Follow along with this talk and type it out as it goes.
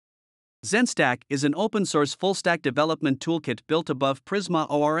ZenStack is an open-source full-stack development toolkit built above Prisma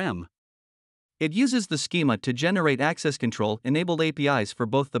ORM. It uses the schema to generate access control-enabled APIs for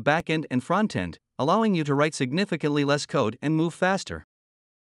both the backend and frontend, allowing you to write significantly less code and move faster.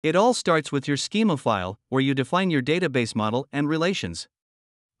 It all starts with your schema file, where you define your database model and relations.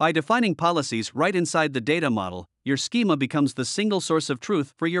 By defining policies right inside the data model, your schema becomes the single source of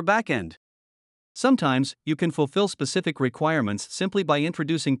truth for your backend. Sometimes, you can fulfill specific requirements simply by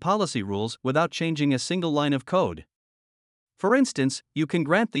introducing policy rules without changing a single line of code. For instance, you can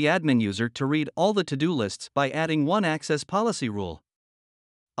grant the admin user to read all the to-do lists by adding one access policy rule.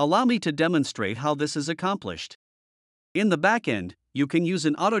 Allow me to demonstrate how this is accomplished. In the backend, you can use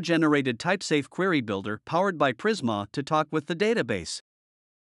an auto-generated type-safe query builder powered by Prisma to talk with the database.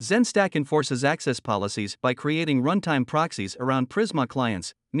 ZenStack enforces access policies by creating runtime proxies around Prisma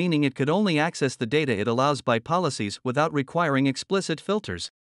clients, meaning it could only access the data it allows by policies without requiring explicit filters.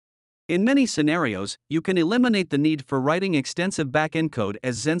 In many scenarios, you can eliminate the need for writing extensive backend code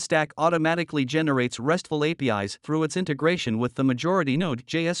as ZenStack automatically generates RESTful APIs through its integration with the majority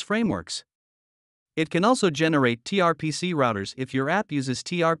Node.js frameworks. It can also generate TRPC routers if your app uses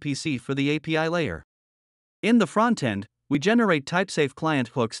TRPC for the API layer. In the frontend, we generate type-safe client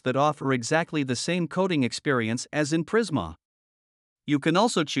hooks that offer exactly the same coding experience as in Prisma. You can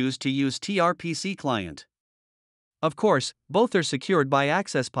also choose to use TRPC client. Of course, both are secured by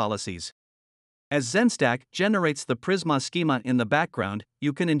access policies. As ZenStack generates the Prisma schema in the background,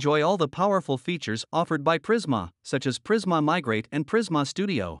 you can enjoy all the powerful features offered by Prisma, such as Prisma Migrate and Prisma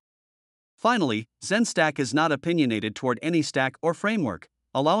Studio. Finally, ZenStack is not opinionated toward any stack or framework,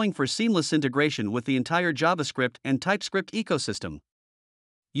 allowing for seamless integration with the entire JavaScript and TypeScript ecosystem.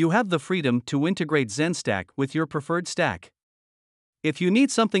 You have the freedom to integrate ZenStack with your preferred stack. If you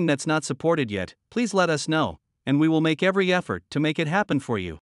need something that's not supported yet, please let us know, and we will make every effort to make it happen for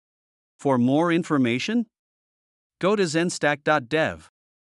you. For more information, go to zenstack.dev.